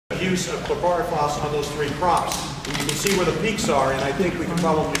use of chlorpyrifos on those three crops. And you can see where the peaks are, and I think we can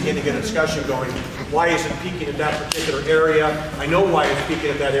probably begin to get a discussion going. Why is it peaking at that particular area? I know why it's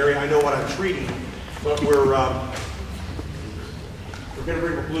peaking at that area. I know what I'm treating, but we're going to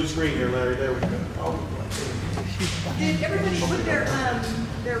bring a blue screen here, Larry. There we go. Oh. Did everybody put their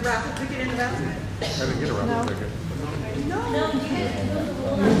raffle ticket in the basket? I didn't get a raffle ticket.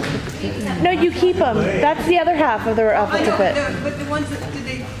 No, you keep them. That's the other half of the raffle I know, ticket. but the ones that, did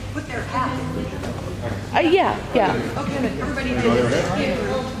they put their hat? Yeah. Okay, everybody did.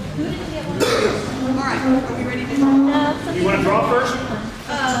 All right, are we ready to? You want to draw first?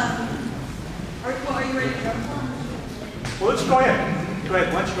 Are you ready to go? Well, let's go ahead. Go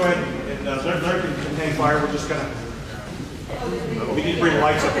ahead. Why don't you go ahead and Larry can contain fire. We're just going to. We need to bring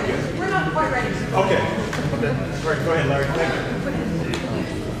lights up again. We're not quite ready. Okay. All right, go ahead, Larry. Thank you.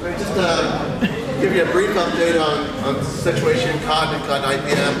 Just give you a brief update on the situation in cotton and cotton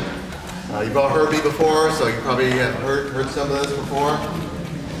IPM. You've all heard me before, so you probably have heard some of this before.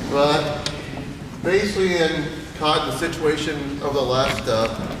 But basically in cotton, the situation over the last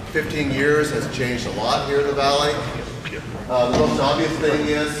 15 years has changed a lot here in the valley. The most obvious thing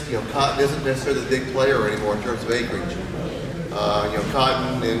is, cotton isn't necessarily the big player anymore in terms of acreage.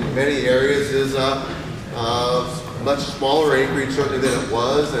 Cotton in many areas is much smaller acreage certainly than it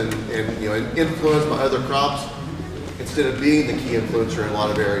was, and influenced by other crops instead of being the key influencer in a lot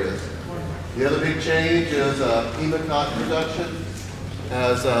of areas. The other big change is Pima cotton production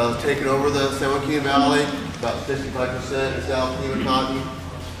has taken over the San Joaquin Valley. About 55% is now Pima cotton.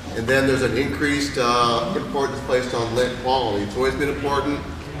 And then there's an increased importance placed on lint quality. It's always been important,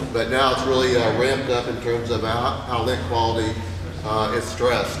 but now it's really ramped up in terms of how lint quality is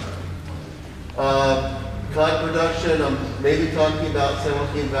stressed. Cotton production, I'm maybe talking about San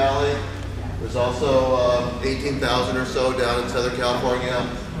Joaquin Valley. There's also 18,000 or so down in Southern California,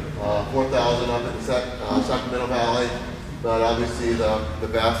 4,000 up in Sacramento Valley, but obviously the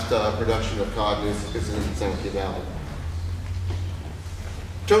vast production of cotton is in San Joaquin Valley.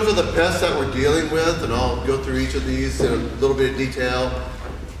 In terms of the pests that we're dealing with, and I'll go through each of these in a little bit of detail,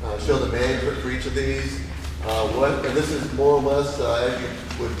 show the management for each of these. And this is more or less as you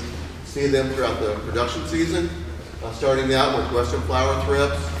would see them throughout the production season, starting out with western flower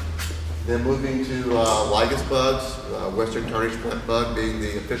thrips, then moving to lygus bugs, western tarnished plant bug being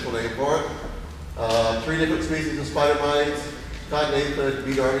the official name for it. 3 different species of spider mites, cotton aphid,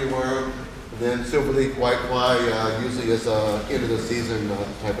 beet armyworm, and then silver-leaf whitefly usually is end of the season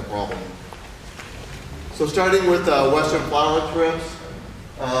type of problem. So starting with western flower thrips,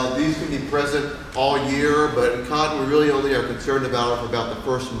 these can be present all year, but in cotton we really only are concerned about it for about the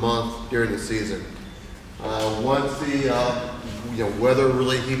first month during the season. Once the weather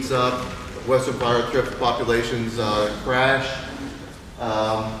really heats up, western flower thrips populations crash.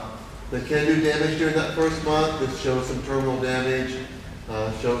 They can do damage during that first month. This shows some terminal damage,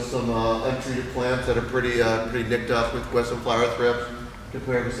 shows some untreated plants that are pretty nicked up with western flower thrips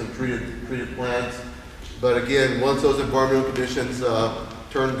compared to some treated plants. But again, once those environmental conditions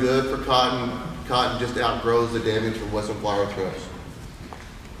turn good for cotton, cotton just outgrows the damage from western flower thrips.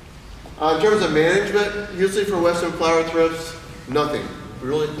 In terms of management, usually for western flower thrips, nothing. We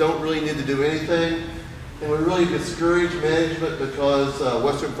don't really need to do anything, and we really discourage management because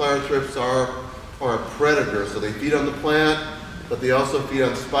western flower thrips are a predator, so they feed on the plant, but they also feed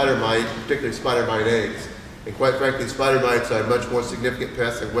on spider mite, particularly spider mite eggs. And quite frankly, spider mites are a much more significant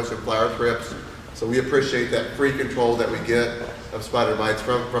pest than western flower thrips, so we appreciate that free control that we get of spider mites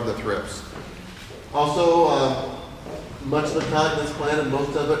from the thrips. Also, much of the cotton is planted,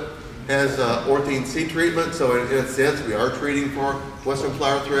 most of it has orthene seed treatment, so in a sense we are treating for western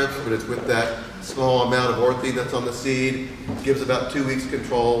flower thrips, but it's with that small amount of orthene that's on the seed. It gives about 2 weeks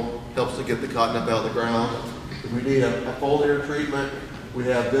control, helps to get the cotton up out of the ground. If we need a foliar treatment, we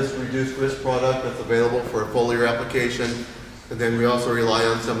have this reduced risk product that's available for a foliar application. And then we also rely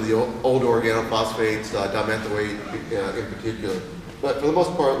on some of the old organophosphates, dimethoate in particular. But for the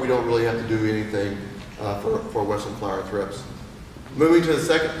most part, we don't really have to do anything for western flower thrips. Moving to the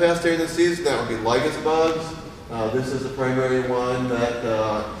second pest during the season, that would be lygus bugs. This is the primary one that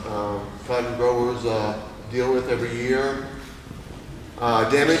cotton growers deal with every year.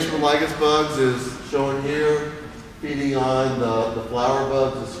 Damage from lygus bugs is shown here, feeding on the flower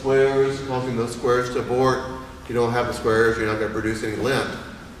bugs, the squares, causing those squares to abort. If you don't have the squares, you're not going to produce any lint.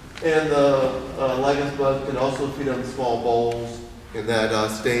 And the lygus bug can also feed on small bolls, and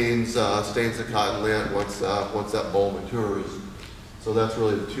that stains the cotton lint once that boll matures. So that's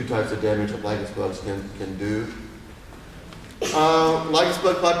really the 2 types of damage that lygus bugs can do. Lygus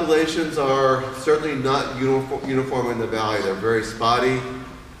bug populations are certainly not uniform in the valley. They're very spotty.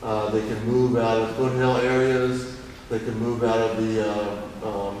 They can move out of foothill areas. They can move out of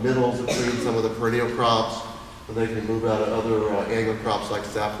the middles between some of the perennial crops, and they can move out of other annual crops like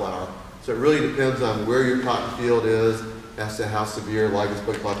safflower. So it really depends on where your cotton field is as to how severe lygus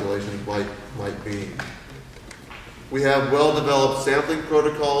bug populations might be. We have well-developed sampling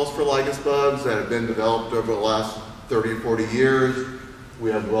protocols for lygus bugs that have been developed over the last 30 or 40 years. We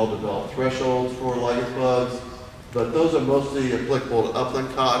have well-developed thresholds for lygus bugs, but those are mostly applicable to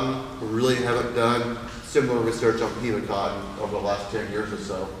upland cotton. We really haven't done similar research on peanut cotton over the last 10 years or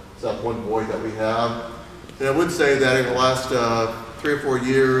so. So that's one void that we have. And I would say that in the last 3 or 4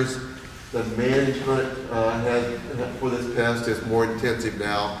 years, the management for this pest is more intensive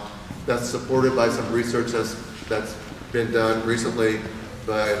now. That's supported by some research that's been done recently,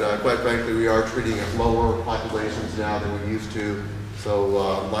 but quite frankly, we are treating at lower populations now than we used to. So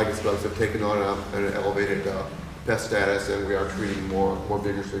lygus bugs have taken on an elevated pest status, and we are treating more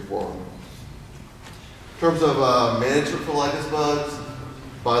vigorously for them. In terms of management for lygus bugs,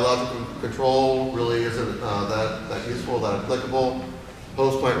 biological control really isn't that useful, that applicable.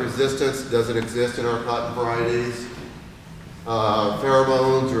 Post-plant resistance doesn't exist in our cotton varieties.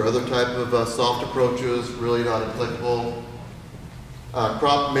 Pheromones or other type of soft approaches, really not applicable.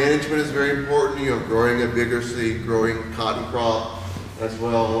 Crop management is very important, growing a vigorously growing cotton crop, as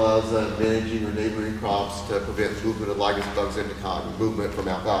well as managing your neighboring crops to prevent movement of lygus bugs into cotton, movement from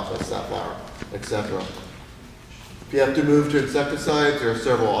alfalfa, safflower, etc. If you have to move to insecticides, there are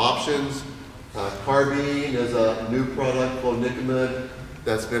several options. Carbine is a new product, flunicimid,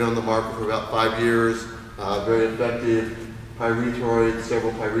 that's been on the market for about 5 years, very effective. Pyrethroids,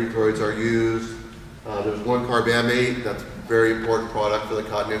 several pyrethroids are used. There's one carbamate, that's a very important product for the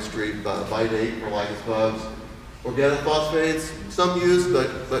cotton industry, Vidate for lygus bugs. Organophosphates, some use,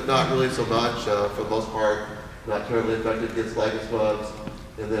 but not really so much, for the most part, not terribly effective against lygus bugs.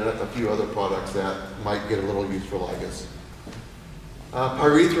 And then a few other products that might get a little use for lygus.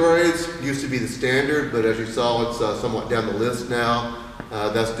 Pyrethroids used to be the standard, but as you saw, it's somewhat down the list now.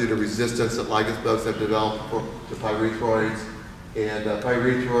 That's due to resistance that lygus bugs have developed to pyrethroids. And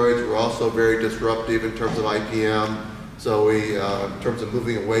pyrethroids were also very disruptive in terms of IPM. So we, in terms of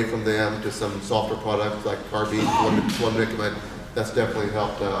moving away from them to some softer products like carbine, flunicimid, that's definitely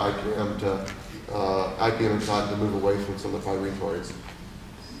helped IPM and cotton to move away from some of the pyrethroids.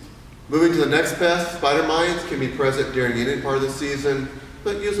 Moving to the next pest, spider mites can be present during any part of the season,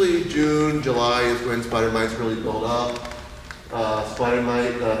 but usually June, July is when spider mites really build up. Spider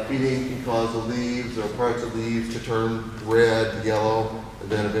mite feeding can cause the leaves or parts of leaves to turn red, yellow, and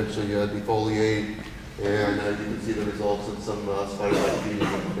then eventually defoliate. And you can see the results in some spider mite feeding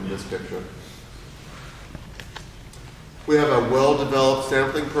in this picture. We have a well-developed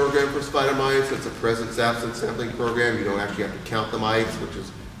sampling program for spider mites. It's a presence-absence sampling program. You don't actually have to count the mites, which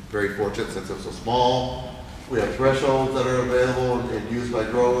is very fortunate since they're so small. We have thresholds that are available and used by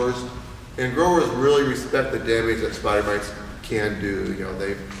growers. And growers really respect the damage that spider mites can do.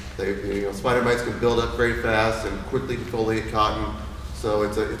 Spider mites can build up very fast and quickly defoliate cotton. So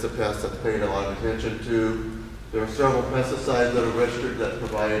it's a pest that's paid a lot of attention to. There are several pesticides that are registered that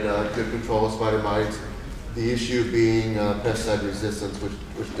provide good control of spider mites. The issue being pesticide resistance,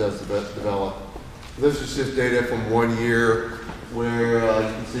 which does develop. This is just data from 1 year where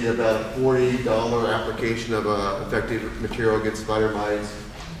you can see about a $40 application of effective material against spider mites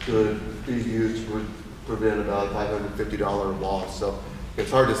could be used to prevent about a $550 loss. So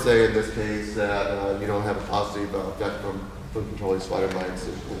it's hard to say in this case that you don't have a positive effect from controlling spider mites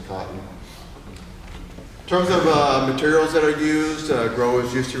in cotton. In terms of materials that are used,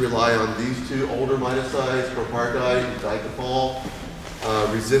 growers used to rely on these two older miticides, propardite and dicafol.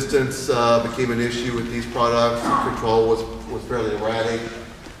 Resistance became an issue with these products. Control was fairly erratic.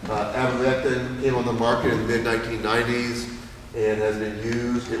 Ivermectin came on the market in the mid-1990s and has been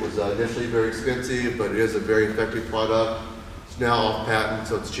used. It was initially very expensive, but it is a very effective product. It's now off patent,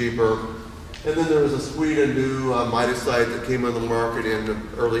 so it's cheaper. And then there was a suite of new miticide that came on the market in the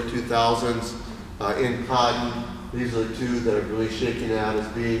early 2000s in cotton. These are the two that are really shaking out as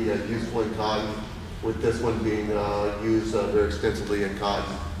being useful in cotton, with this one being used very extensively in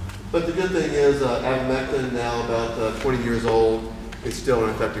cotton. But the good thing is ivermectin, now about 20 years old, is still an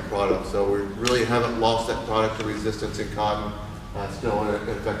effective product. So we really haven't lost that product to resistance in cotton. Still an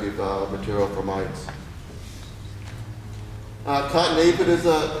effective material for mites. Cotton aphid is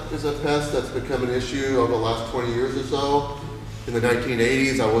a pest that's become an issue over the last 20 years or so. In the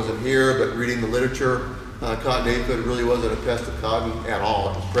 1980s, I wasn't here, but reading the literature, cotton aphid really wasn't a pest of cotton at all.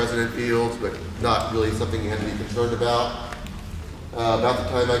 It was present in fields, but not really something you had to be concerned about. About the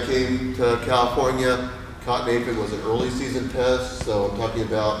time I came to California, cotton aphid was an early season pest, so I'm talking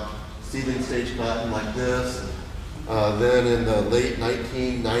about seedling stage cotton like this. Then in the late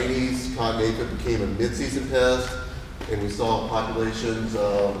 1990s, cotton aphid became a mid-season pest, and we saw populations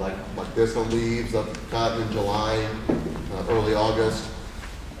like this on leaves of cotton in July, early August.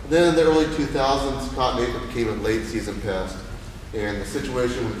 Then in the early 2000s, cotton aphid became a late season pest. And the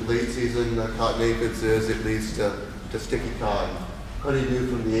situation with late season cotton aphids is it leads to sticky cotton. Honeydew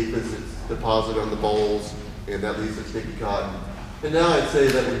from the aphids is deposited on the bolls, and that leads to sticky cotton. And now I'd say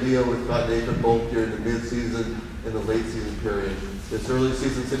that we deal with cotton aphid both during the mid-season and the late season period. This early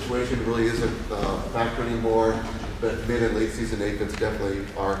season situation really isn't a factor anymore, but mid and late season aphids definitely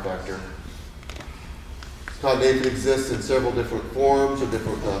are a factor. Cotton aphid exists in several different forms or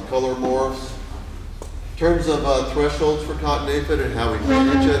different color morphs. In terms of thresholds for cotton aphid and how we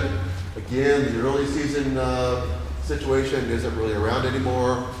manage it, again, the early season situation isn't really around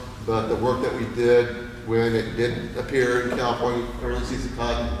anymore, but the work that we did when it did appear in California, early season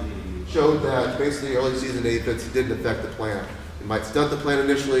cotton, showed that basically early season aphids didn't affect the plant. It might stunt the plant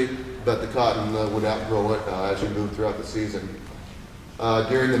initially, but the cotton would outgrow it as you move throughout the season.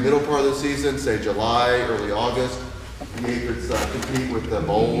 During the middle part of the season, say July, early August, the aphids compete with the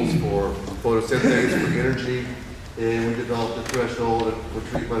bolls for photosynthase, for energy, and we developed a threshold for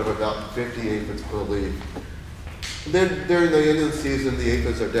treatment of about 50 aphids per leaf. And then during the end of the season, the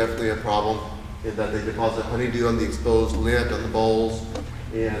aphids are definitely a problem in that they deposit honeydew on the exposed lint on the bolls,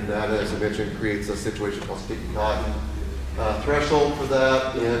 and that, as I mentioned, creates a situation called sticky cotton. Threshold for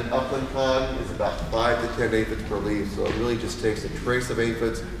that in upland cotton is about 5 to 10 aphids per leaf, so it really just takes a trace of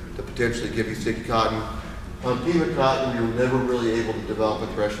aphids to potentially give you sticky cotton. On peanut cotton, we were never really able to develop a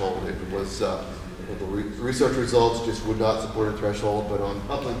threshold. It was the research results just would not support a threshold, but on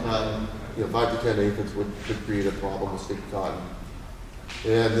upland cotton, 5 to 10 aphids could create a problem with sticky cotton.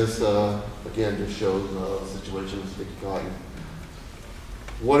 And this, again, just shows the situation with sticky cotton.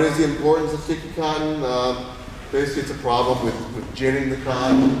 What is the importance of sticky cotton? Basically, it's a problem with ginning the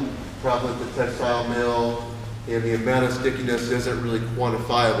cotton, problem with the textile mill, and the amount of stickiness isn't really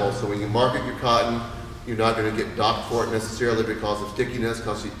quantifiable. So when you market your cotton, you're not going to get docked for it necessarily because of stickiness,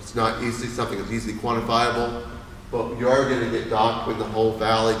 because it's not something that's easily quantifiable. But you are going to get docked when the whole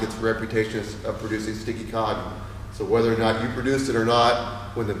valley gets a reputation of producing sticky cotton. So whether or not you produce it or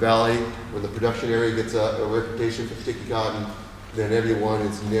not, when the production area gets a reputation for sticky cotton, then everyone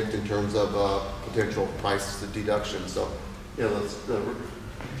is nipped in terms of potential price deduction. So, the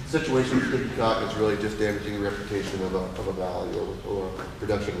situation with sticky cotton is really just damaging the reputation of a valley or a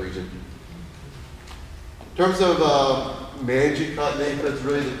production region. In terms of managing cotton aphids,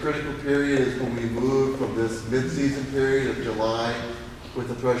 really the critical period is when we move from this mid-season period of July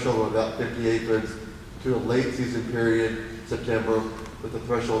with a threshold of about 50 aphids to a late season period, September, with a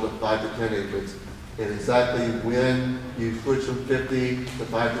threshold of 5 to 10 aphids. And exactly when you switch from 50 to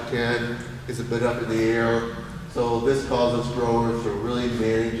 5 to 10 is a bit up in the air. So this causes growers to really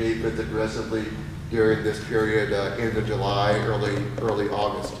manage aphids aggressively during this period, end of July, early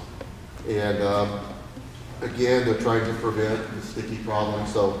August. And again, they're trying to prevent the sticky problem.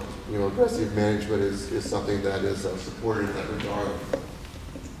 So, aggressive management is something that is supported in that regard.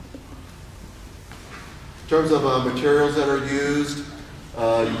 In terms of materials that are used,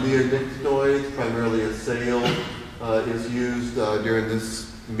 neonicotinoids, primarily a sale, is used during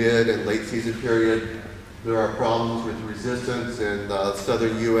this mid and late season period. There are problems with resistance in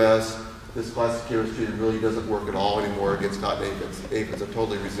southern U.S. This class of chemistry really doesn't work at all anymore against cotton aphids. Aphids are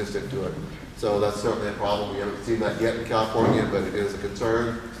totally resistant to it. So that's certainly a problem. We haven't seen that yet in California, but it is a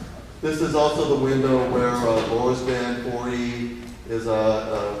concern. This is also the window where Lorisban 40 is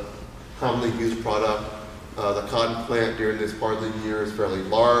a commonly used product. The cotton plant during this part of the year is fairly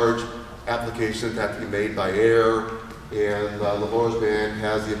large. Applications have to be made by air, and the Lorisban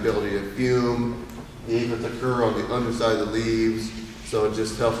has the ability to fume. The aphids occur on the underside of the leaves, so it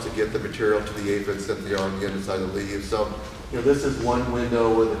just helps to get the material to the aphids that they are on the underside of the leaves. So, this is one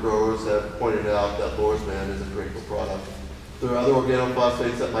window where the growers have pointed out that Lorisban is a critical product. There are other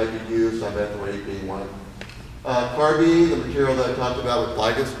organophosphates that might be used, dimethoate being one. Carbene, the material that I talked about with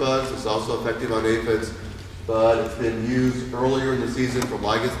lygus bugs, is also effective on aphids, but it's been used earlier in the season for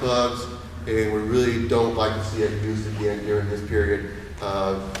lygus bugs, and we really don't like to see it used again during this period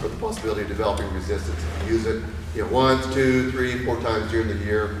for the possibility of developing resistance. If you use it once, 2, 3, 4 times during the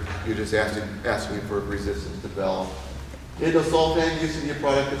year, you're just asking for resistance to develop. Indosulfan used to be a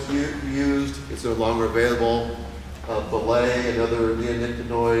product that's used. It's no longer available. Belay, another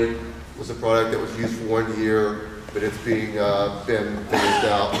neonicotinoid, was a product that was used for 1 year, but it's been phased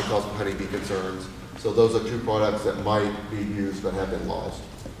out because of honeybee concerns. So those are 2 products that might be used but have been lost.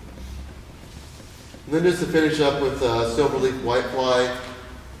 And then just to finish up with silverleaf whitefly.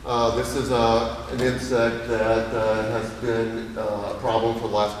 This is an insect that has been a problem for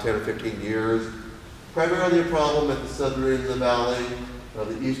the last 10 or 15 years. Primarily a problem at the southern end of the valley,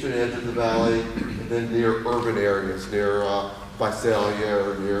 the eastern edge of the valley, and then near urban areas, near Visalia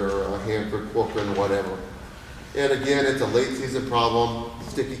or near Hanford, Corcoran, whatever. And again, it's a late season problem.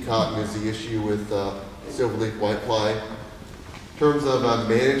 Sticky cotton is the issue with silverleaf whitefly. In terms of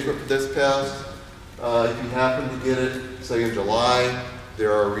management for this pest, if you happen to get it, say in July,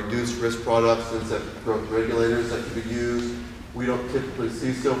 there are reduced risk products, insect growth regulators that can be used. We don't typically see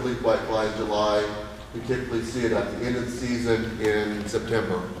silverleaf whitefly in July. We typically see it at the end of the season in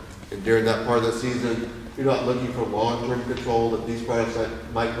September. And during that part of the season, you're not looking for long-term control that these products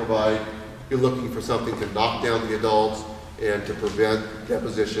might provide. You're looking for something to knock down the adults and to prevent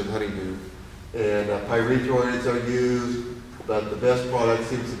deposition honeydew. And pyrethroids are used, but the best product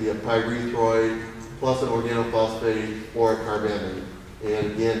seems to be a pyrethroid plus an organophosphate or a carbamide.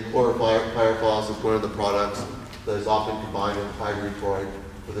 And again, chlorpyrifos is one of the products that is often combined with pyrethroid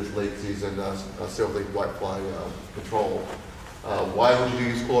for this late season silverleaf whitefly control. Why would you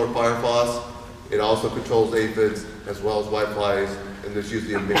use chlorpyrifos? It also controls aphids as well as whiteflies, and there's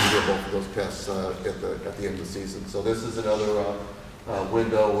usually a mixture of both of those pests at the end of the season. So this is another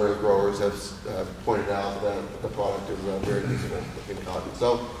window where growers have pointed out that the product is very useful in cotton.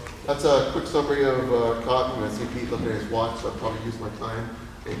 So that's a quick summary of cotton. I see Pete looking at his watch, so I'll probably use my time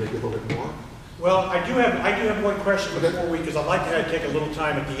and make it a little bit more. Well, I do have one question before because I'd like to take a little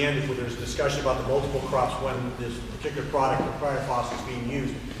time at the end if there's a discussion about the multiple crops when this particular product, the pyrethroid, is being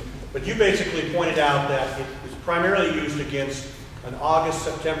used. But you basically pointed out that it is primarily used against an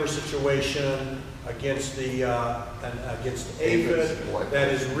August-September situation, against the against aphid that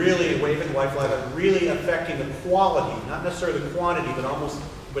is really aphid whitefly that really affecting the quality, not necessarily the quantity,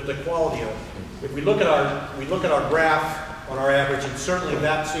 but the quality of it. If we look at our graph on our average, and certainly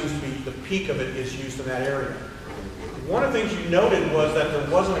that seems to be the peak of it is used in that area. One of the things you noted was that there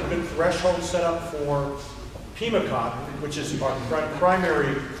wasn't a good threshold set up for Pima cotton, which is our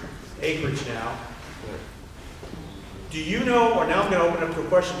primary acreage now. Do you know, or now I'm going to open up to a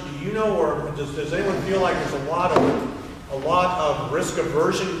question, do you know, or does anyone feel like there's a lot of risk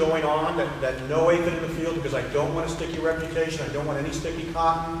aversion going on, that no aphid in the field because I don't want a sticky reputation, I don't want any sticky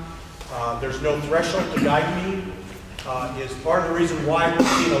cotton, there's no threshold to guide me, is part of the reason why we've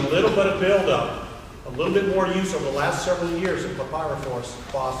seen a little bit of buildup, a little bit more use over the last several years of pyrethroid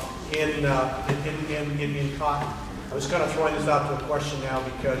in cotton. I was kind of throwing this out to a question now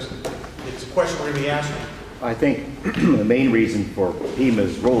because it's a question we're going to be asking. I think the main reason for Pima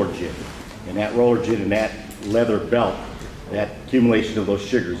is roller jit. And that roller jit and that leather belt, that accumulation of those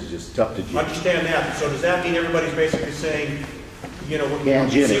sugars is just tough to jit. Understand that. So does that mean everybody's basically saying, you know, Can't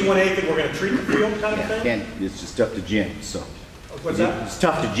we gin see it. one aphid, we're going to treat the field kind of thing? It's just tough to gin. So What's that? it's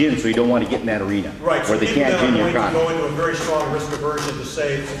tough to gin, so you don't want to get in that arena Right, so where they people can't then gin are your going to cotton. go into a very strong risk aversion to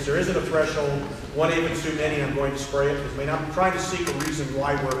say, since there isn't a threshold, one aphid's too many, I'm going to spray it. I mean, I'm trying to seek a reason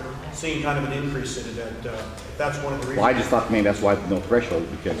why we're seeing kind of an increase in it. If that's one of the reasons. Well, I just thought maybe that's why no threshold,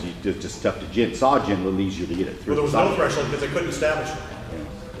 because it's just tough to gin. Saw gin a little easier to get it through. Well, there was no threshold because they couldn't establish it.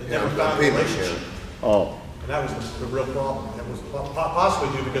 They never found a relationship. Oh. And that was the real problem. That was possibly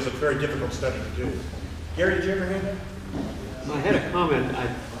due because it's a very difficult study to do. Gary, did you ever hand that? I had a comment.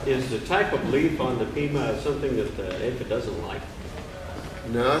 Is the type of leaf on the Pima something that the aphid doesn't like?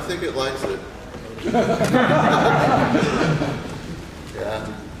 No, I think it likes it. Yeah.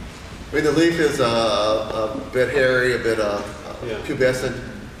 I mean, the leaf is a bit hairy, a bit pubescent,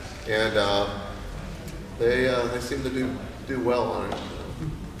 and they seem to do well on it.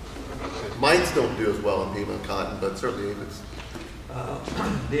 Mites don't do as well in Pima cotton, but certainly aphids.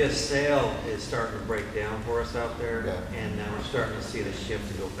 The sale is starting to break down for us out there, Yeah. and we're starting to see the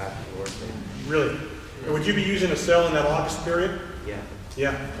shift to go back to work. Really? And would you be using a cell in that August period? Yeah.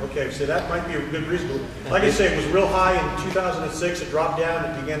 Yeah, okay, so that might be a good reason. Like I say, it was real high in 2006, it dropped down,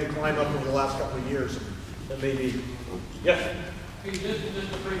 it began to climb up over the last couple of years. That may be, yes?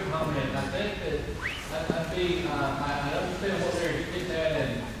 Just a brief comment. I think that I understand what they're getting at,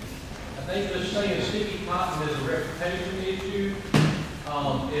 and I think just saying sticky cotton is a reputation issue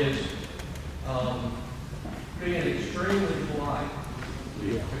is being extremely polite.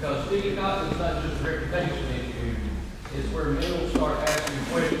 Because sticky cotton is not just a reputation issue. It's where mills start asking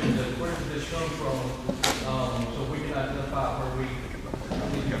questions of where did this come from, so we can identify where we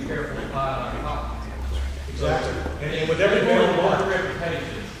need to be careful to buy our cotton. Exactly. And with every mill, reputation.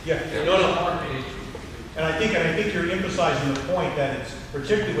 yeah, no. And I think you're emphasizing the point that it's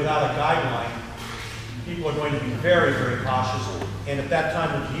particularly without a guideline, people are going to be very, very cautious And at that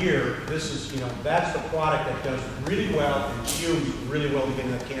time of year, this is, that's the product that does really well and fumes really well to get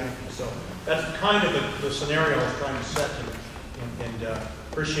in that canopy. So that's kind of the scenario I was trying to set and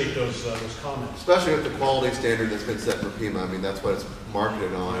appreciate those comments. Especially with the quality standard that's been set for Pima. I mean, that's what it's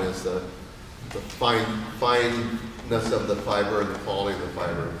marketed on, is the fineness of the fiber and the quality of the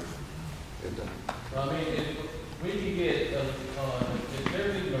fiber. I mean, if we can get, if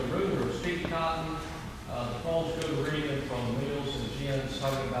there's even a rumor of sticky cotton, the phone's good ringing from Mills and Jen's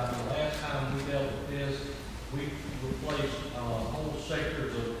talking about the last time we dealt with this, we replaced whole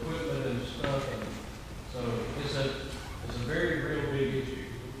sectors of equipment and stuff, and so it's a very real big issue.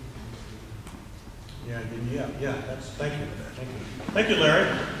 Yeah, that's, thank you for that. Thank you. Thank you, Larry.